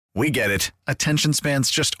We get it. Attention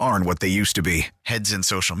spans just aren't what they used to be. Heads in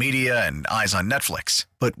social media and eyes on Netflix.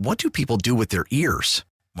 But what do people do with their ears?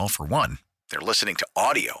 Well, for one, they're listening to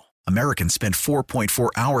audio. Americans spend 4.4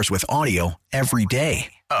 hours with audio every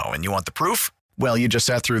day. Oh, and you want the proof? Well, you just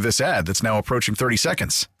sat through this ad that's now approaching 30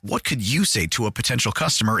 seconds. What could you say to a potential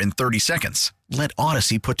customer in 30 seconds? Let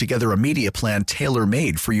Odyssey put together a media plan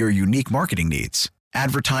tailor-made for your unique marketing needs.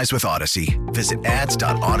 Advertise with Odyssey. Visit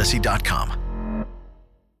ads.odyssey.com.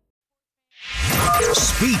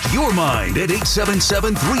 Speak your mind at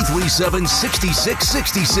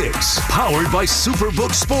 877-337-6666. Powered by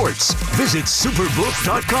Superbook Sports. Visit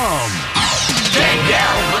superbook.com.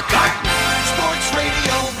 Danielle McCartan. Sports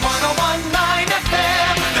Radio 101.9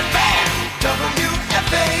 FM. The Fan.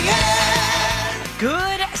 WFAN.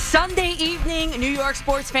 Good Sunday evening, New York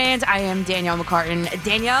sports fans. I am Danielle McCartan.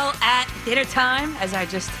 Danielle at dinner time, as I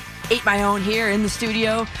just ate my own here in the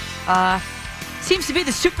studio. Seems to be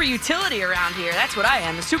the super utility around here. That's what I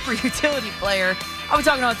am, the super utility player. I'll be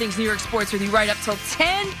talking all things New York sports with you right up till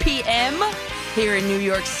 10 p.m. here in New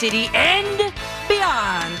York City and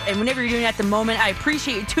beyond. And whenever you're doing it at the moment, I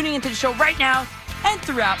appreciate you tuning into the show right now and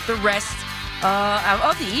throughout the rest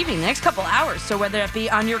of the evening, the next couple hours. So whether that be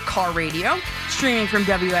on your car radio, streaming from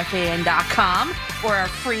WFAN.com, or our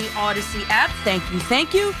free Odyssey app,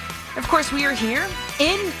 thank you. Of course, we are here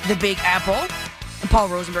in the Big Apple, and Paul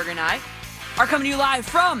Rosenberg and I are coming to you live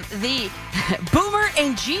from the Boomer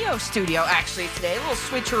and Geo studio, actually, today. A little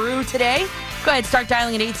switcheroo today. Go ahead, start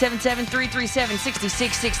dialing at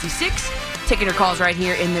 877-337-6666. Taking your calls right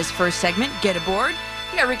here in this first segment. Get aboard.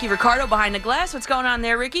 We got Ricky Ricardo behind the glass. What's going on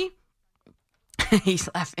there, Ricky? He's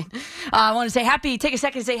laughing. I want to take a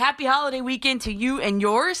second to say happy holiday weekend to you and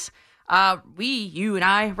yours. You and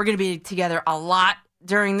I, we're going to be together a lot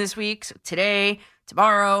during this week. So today,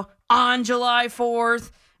 tomorrow, on July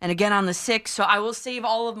 4th. And again on the 6th, so I will save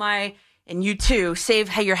all of my, and you too,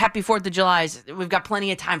 save your happy 4th of Julys. We've got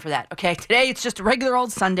plenty of time for that, okay? Today, it's just a regular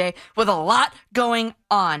old Sunday with a lot going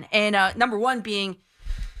on. And number one being,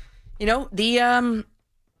 by the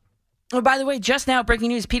way, just now, breaking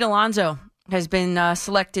news, Pete Alonso has been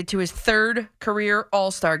selected to his third career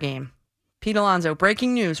All-Star game. Pete Alonso,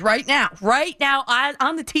 breaking news right now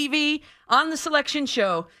on the TV, on the selection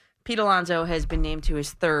show, Pete Alonso has been named to his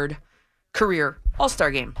third career All-Star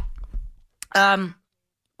game. Well,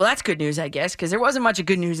 that's good news, I guess, because there wasn't much of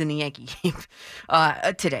good news in the Yankee game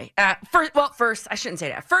today. First, I shouldn't say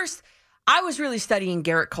that. First, I was really studying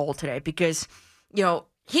Garrett Cole today because, he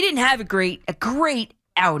didn't have a great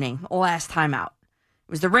outing last time out.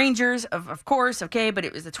 It was the Rangers, of course, okay, but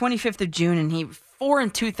it was the 25th of June, and he 4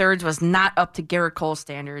 2/3 was not up to Garrett Cole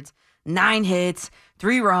standards. 9 hits,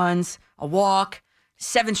 3 runs, a walk,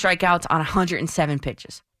 7 strikeouts on 107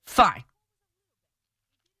 pitches. Fine.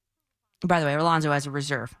 By the way, Alonso as a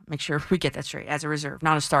reserve. Make sure we get that straight. As a reserve,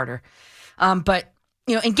 not a starter. But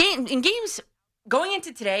in games going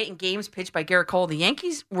into today, in games pitched by Garrett Cole, the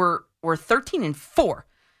Yankees were 13-4,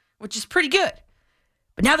 which is pretty good.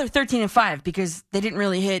 But now they're 13-5 because they didn't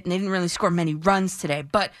really hit and they didn't really score many runs today.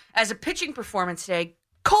 But as a pitching performance today,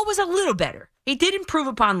 Cole was a little better. He did improve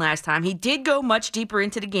upon last time. He did go much deeper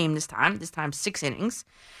into the game this time 6 innings.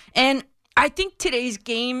 And I think today's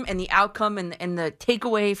game and the outcome and the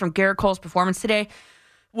takeaway from Garrett Cole's performance today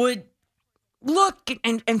would look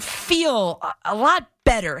and feel a lot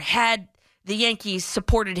better had the Yankees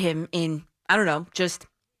supported him in, I don't know, just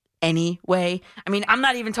any way. I mean, I'm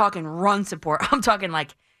not even talking run support. I'm talking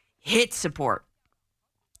like hit support.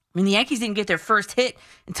 I mean, the Yankees didn't get their first hit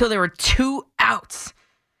until there were 2 outs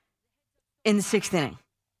in the 6th inning.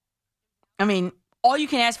 I mean, all you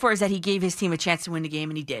can ask for is that he gave his team a chance to win the game,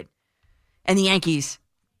 and he did. And the Yankees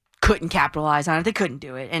couldn't capitalize on it. They couldn't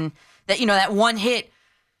do it. And that one hit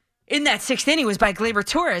in that 6th inning was by Gleyber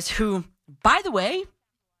Torres, who, by the way,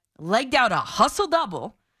 legged out a hustle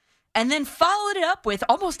double and then followed it up with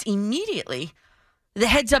almost immediately the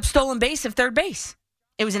heads-up stolen base of third base.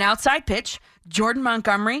 It was an outside pitch. Jordan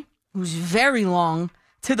Montgomery, who's very long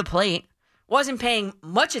to the plate, wasn't paying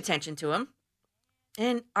much attention to him.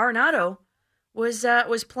 And Arenado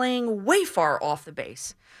was playing way far off the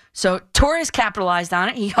base. So Torres capitalized on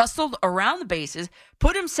it. He hustled around the bases,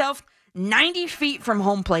 put himself 90 feet from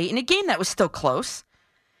home plate in a game that was still close.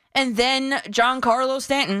 And then Giancarlo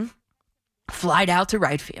Stanton flied out to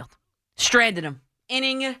right field. Stranded him.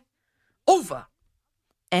 Inning over.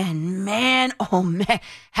 And man, oh man,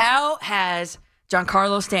 how has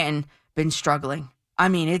Giancarlo Stanton been struggling? I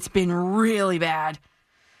mean, it's been really bad.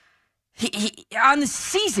 He on the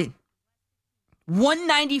season,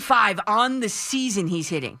 195 on the season he's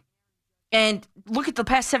hitting. And look at the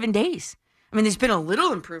past 7 days. I mean, there's been a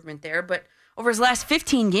little improvement there, but over his last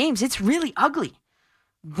 15 games, it's really ugly.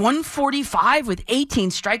 145 with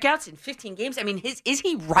 18 strikeouts in 15 games. I mean, is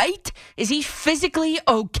he right? Is he physically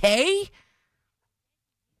okay?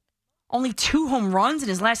 Only 2 home runs in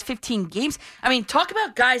his last 15 games. I mean, talk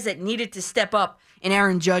about guys that needed to step up in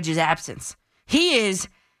Aaron Judge's absence. He is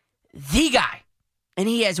the guy. And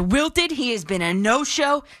he has wilted. He has been a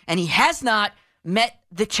no-show. And he has not met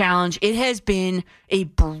the challenge. It has been a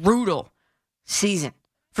brutal season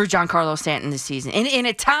for Giancarlo Stanton this season. In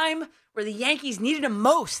a time where the Yankees needed him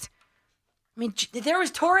most. I mean, there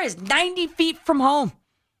was Torres 90 feet from home.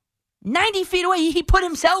 90 feet away. He put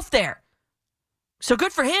himself there. So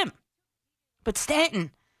good for him. But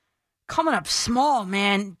Stanton, coming up small,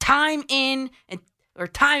 man. Time in or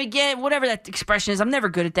time again, whatever that expression is. I'm never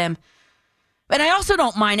good at them. But I also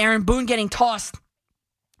don't mind Aaron Boone getting tossed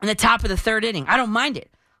in the top of the 3rd inning. I don't mind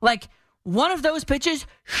it. Like, one of those pitches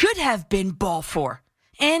should have been ball 4.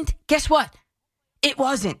 And guess what? It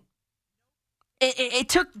wasn't. It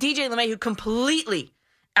took DJ LeMahieu completely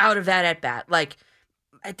out of that at-bat. Like,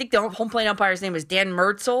 I think the home plate umpire's name was Dan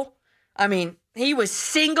Mertzel. I mean, he was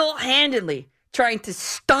single-handedly trying to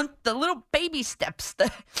stunt the little baby steps, the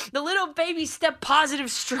little baby step positive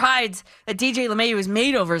strides that DJ LeMahieu has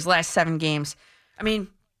made over his last 7 games. I mean,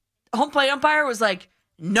 home plate umpire was like,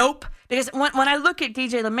 nope. Because when I look at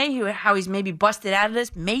DJ LeMahieu, how he's maybe busted out of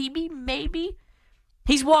this, maybe,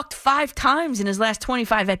 he's walked 5 times in his last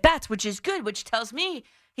 25 at-bats, which is good, which tells me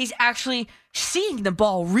he's actually seeing the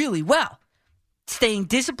ball really well. Staying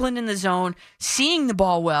disciplined in the zone, seeing the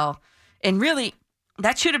ball well, and really,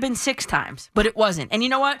 that should have been 6 times, but it wasn't. And you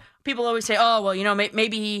know what? People always say, oh, well, you know,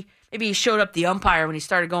 maybe he showed up the umpire when he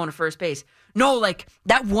started going to first base. No, like,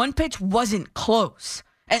 that one pitch wasn't close.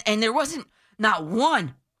 And there wasn't not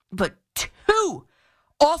 1, but 2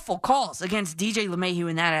 awful calls against DJ LeMahieu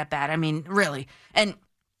in that at-bat. I mean, really. And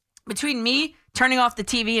between me turning off the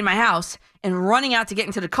TV in my house and running out to get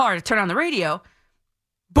into the car to turn on the radio,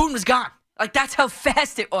 Boone was gone. Like, that's how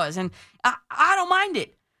fast it was. And I don't mind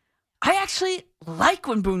it. I actually like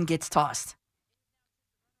when Boone gets tossed.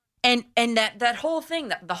 And that whole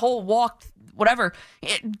thing, the whole walk, whatever,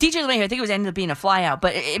 DJ LeMahieu, I think it ended up being a flyout,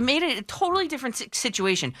 but it made it a totally different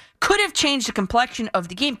situation. Could have changed the complexion of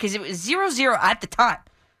the game because it was 0-0 at the time.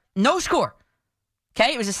 No score.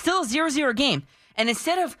 Okay? It was still a 0-0 game. And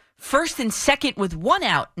instead of 1st and 2nd with 1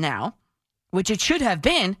 out now, which it should have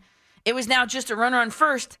been, it was now just a runner on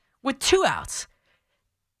 1st with 2 outs.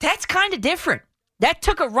 That's kind of different. That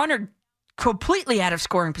took a runner completely out of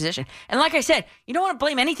scoring position. And like I said, you don't want to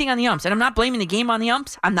blame anything on the umps. And I'm not blaming the game on the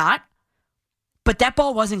umps. I'm not. But that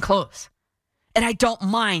ball wasn't close. And I don't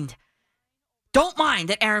mind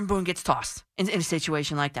that Aaron Boone gets tossed in a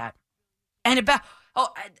situation like that. And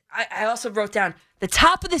I also wrote down the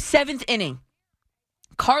top of the 7th inning.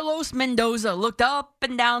 Carlos Mendoza looked up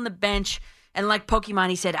and down the bench. And like Pokemon,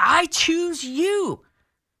 he said, I choose you,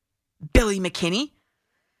 Billy McKinney.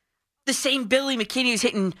 The same Billy McKinney who's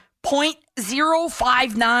hitting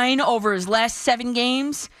 .059 over his last 7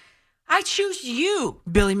 games. I choose you,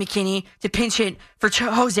 Billy McKinney, to pinch hit for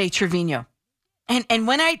Jose Trevino. And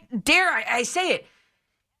when I say it,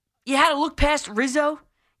 you had to look past Rizzo.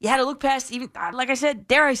 You had to look past, even, like I said,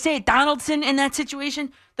 dare I say it, Donaldson in that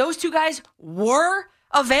situation. Those 2 guys were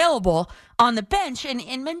available on the bench.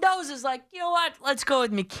 And Mendoza's like, you know what? Let's go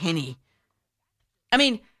with McKinney. I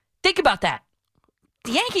mean, think about that.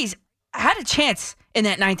 The Yankees had a chance in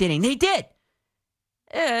that 9th inning. They did.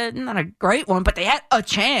 Not a great one, but they had a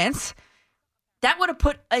chance. That would have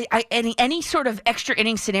put any sort of extra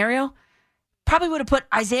inning scenario, probably would have put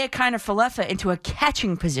Isaiah Kiner-Falefa into a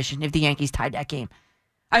catching position if the Yankees tied that game.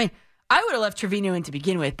 I mean, I would have left Trevino in to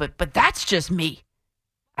begin with, but that's just me,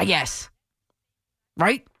 I guess.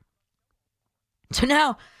 Right? So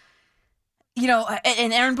now, you know,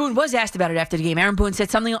 and Aaron Boone was asked about it after the game. Aaron Boone said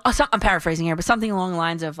something, I'm paraphrasing here, but something along the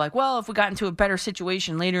lines of like, well, if we got into a better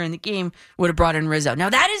situation later in the game, would have brought in Rizzo. Now,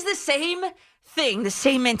 that is the same thing, the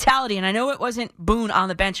same mentality, and I know it wasn't Boone on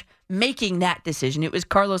the bench making that decision. It was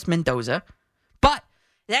Carlos Mendoza. But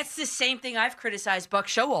that's the same thing I've criticized Buck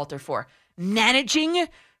Showalter for. Managing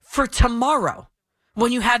for tomorrow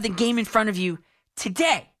when you have the game in front of you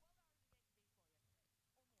today.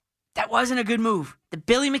 That wasn't a good move. The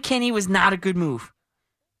Billy McKinney was not a good move.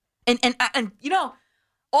 And you know,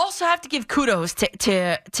 also have to give kudos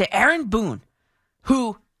to Aaron Boone,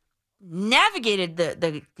 who navigated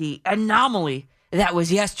the anomaly that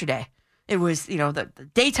was yesterday. It was, you know, the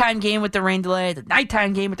daytime game with the rain delay, the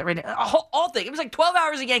nighttime game with the rain delay, all thing. It was like 12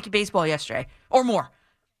 hours of Yankee baseball yesterday or more.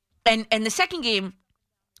 And the second game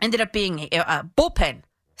ended up being a bullpen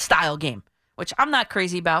style game, which I'm not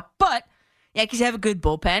crazy about, but Yankees have a good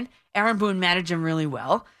bullpen. Aaron Boone managed him really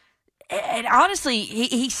well. And honestly,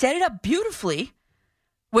 he set it up beautifully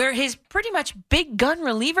where his pretty much big gun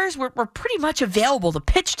relievers were pretty much available to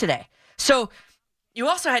pitch today. So you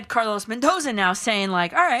also had Carlos Mendoza now saying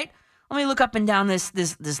like, all right, let me look up and down this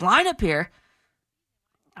lineup here.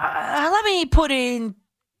 Let me put in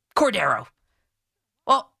Cordero.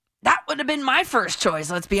 Well, that would have been my first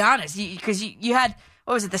choice, let's be honest. Because you had,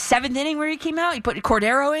 what was it, the 7th inning where he came out? You put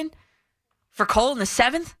Cordero in for Cole in the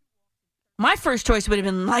 7th? My first choice would have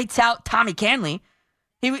been lights out Tommy Canley.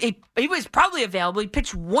 He was probably available. He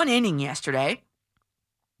pitched 1 inning yesterday.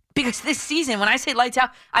 Because this season, when I say lights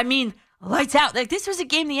out, I mean lights out. Like, this was a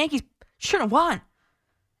game the Yankees should have won.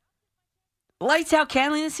 Lights out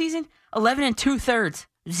Canley this season, 11 2/3,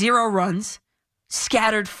 0 runs,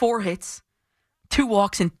 scattered 4 hits, 2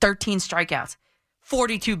 walks, and 13 strikeouts,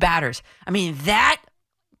 42 batters. I mean,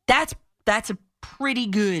 that's a pretty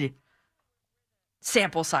good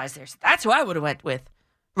sample size there. So that's who I would have went with.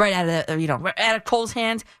 Right out of out of Cole's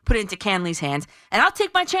hands, put it into Canley's hands, and I'll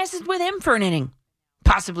take my chances with him for an inning,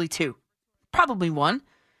 possibly 2, probably 1,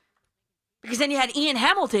 because then you had Ian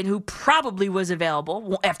Hamilton, who probably was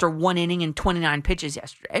available after 1 inning and 29 pitches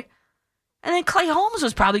yesterday, and then Clay Holmes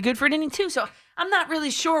was probably good for an inning too. So I'm not really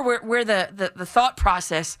sure where the thought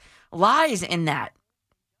process lies in that.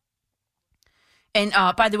 And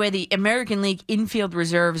by the way, the American League infield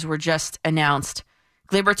reserves were just announced.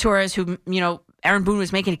 Gleyber Torres, who Aaron Boone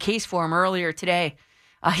was making a case for him earlier today.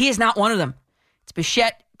 He is not one of them. It's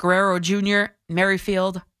Bichette, Guerrero Jr.,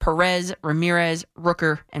 Merrifield, Perez, Ramirez,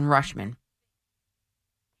 Rooker, and Rushman.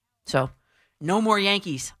 So, no more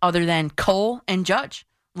Yankees other than Cole and Judge,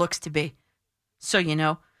 looks to be. So,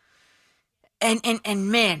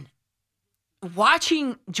 And man,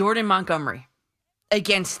 watching Jordan Montgomery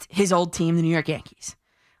against his old team, the New York Yankees,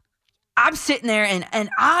 I'm sitting there and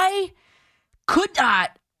I could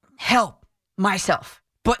not help myself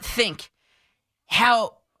but think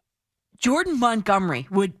how Jordan Montgomery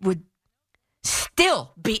would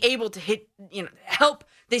still be able to help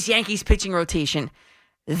this Yankees pitching rotation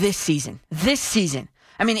this season.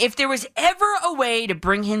 I mean, if there was ever a way to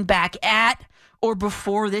bring him back at or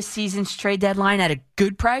before this season's trade deadline at a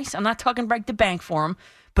good price, I'm not talking break the bank for him,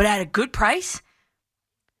 but at a good price,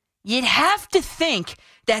 you'd have to think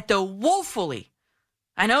that the woefully,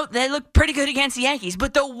 I know they look pretty good against the Yankees,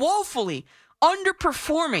 but the woefully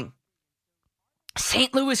underperforming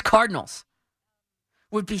St. Louis Cardinals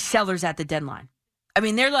would be sellers at the deadline. I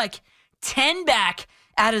mean, they're like 10 back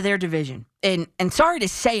out of their division. And sorry to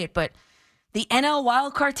say it, but the NL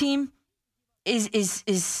wildcard team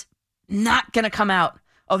is not going to come out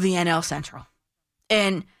of the NL Central.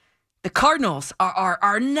 And the Cardinals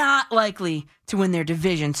are not likely to win their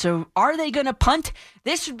division. So are they going to punt?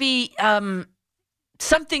 This would be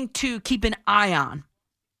something to keep an eye on.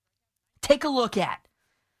 Take a look at.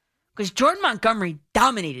 Because Jordan Montgomery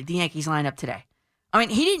dominated the Yankees lineup today. I mean,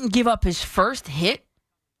 he didn't give up his first hit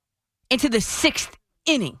into the 6th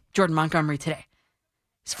inning, Jordan Montgomery today.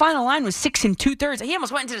 His final line was 6 2/3. He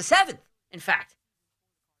almost went into the 7th, in fact.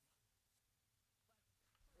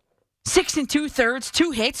 6 2/3,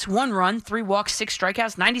 2 hits, 1 run, 3 walks, 6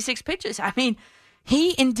 strikeouts, 96 pitches. I mean,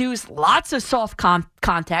 he induced lots of soft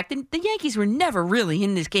contact, and the Yankees were never really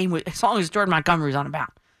in this game as long as Jordan Montgomery was on the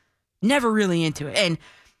mound. Never really into it. And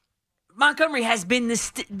Montgomery has been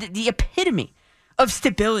the epitome of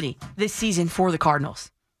stability this season for the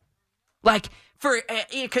Cardinals. Like,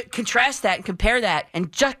 contrast that and compare that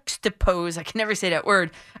and juxtapose, I can never say that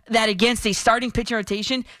word, that against a starting pitching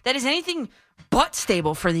rotation that is anything but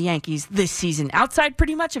stable for the Yankees this season, outside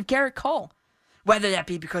pretty much of Garrett Cole. Whether that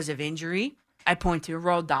be because of injury, I point to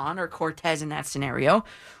Rodon or Cortez in that scenario,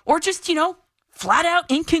 or just, flat out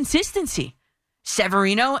inconsistency.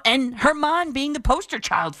 Severino and Herman being the poster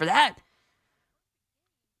child for that.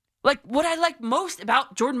 Like, what I like most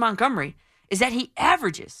about Jordan Montgomery is that he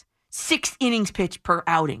averages 6 innings pitched per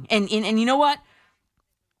outing. And you know what?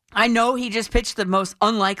 I know he just pitched the most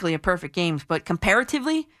unlikely of perfect games, but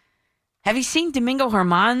comparatively, have you seen Domingo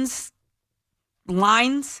Germán's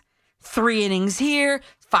lines? 3 innings here,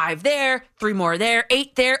 5 there, 3 more there,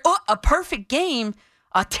 8 there. Oh, a perfect game.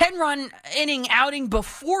 A 10-run inning outing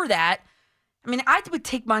before that. I mean, I would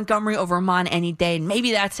take Montgomery over Germán any day, and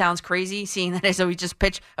maybe that sounds crazy, seeing that he just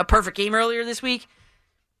pitched a perfect game earlier this week.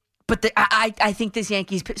 But I think this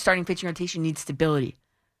Yankees starting pitching rotation needs stability.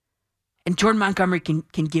 And Jordan Montgomery can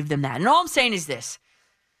give them that. And all I'm saying is this.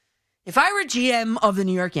 If I were GM of the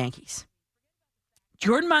New York Yankees,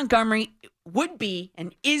 Jordan Montgomery would be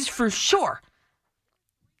and is for sure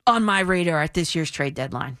on my radar at this year's trade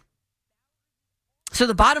deadline. So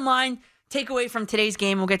the bottom line, takeaway from today's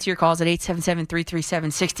game? We'll get to your calls at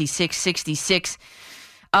 877-337-6666.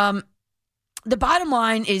 The bottom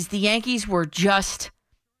line is the Yankees were just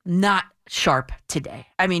not sharp today.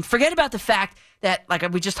 I mean, forget about the fact that, like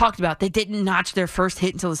we just talked about, they didn't notch their first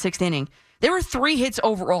hit until the sixth inning. There were 3 hits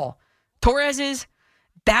overall. Torres's,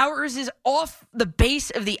 Bowers is off the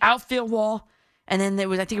base of the outfield wall, and then there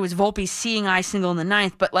was, I think it was Volpe's seeing eye single in the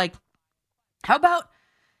 9th. But like, how about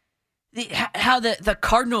how the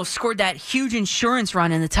Cardinals scored that huge insurance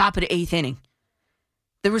run in the top of the 8th inning?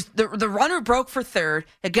 There was the runner broke for third.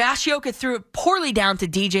 Higashioka threw it poorly down to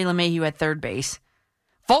DJ LeMahieu at third base.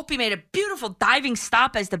 Volpe made a beautiful diving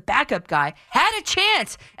stop as the backup guy. Had a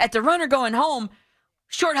chance at the runner going home.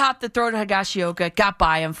 Short hopped the throw to Higashioka. Got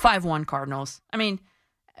by him. 5-1 Cardinals. I mean,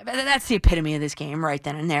 that's the epitome of this game right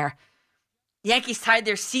then and there. Yankees tied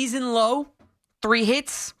their season low. 3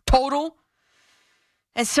 hits total.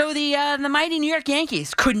 And so the mighty New York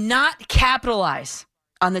Yankees could not capitalize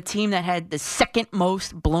on the team that had the second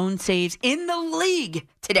most blown saves in the league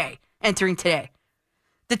today, entering today.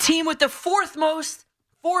 The team with the fourth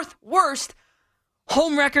worst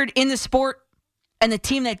home record in the sport, and the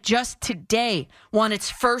team that just today won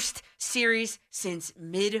its first series since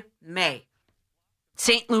mid-May.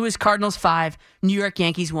 St. Louis Cardinals 5, New York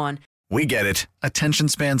Yankees 1. We get it. Attention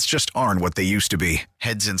spans just aren't what they used to be.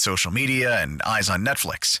 Heads in social media and eyes on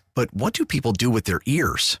Netflix. But what do people do with their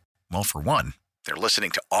ears? Well, for one, they're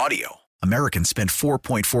listening to audio. Americans spend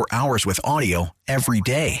 4.4 hours with audio every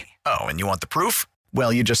day. Oh, and you want the proof?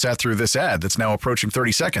 Well, you just sat through this ad that's now approaching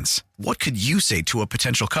 30 seconds. What could you say to a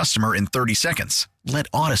potential customer in 30 seconds? Let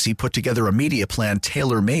Odyssey put together a media plan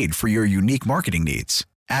tailor-made for your unique marketing needs.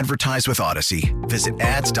 Advertise with Odyssey. Visit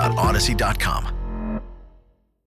ads.odyssey.com.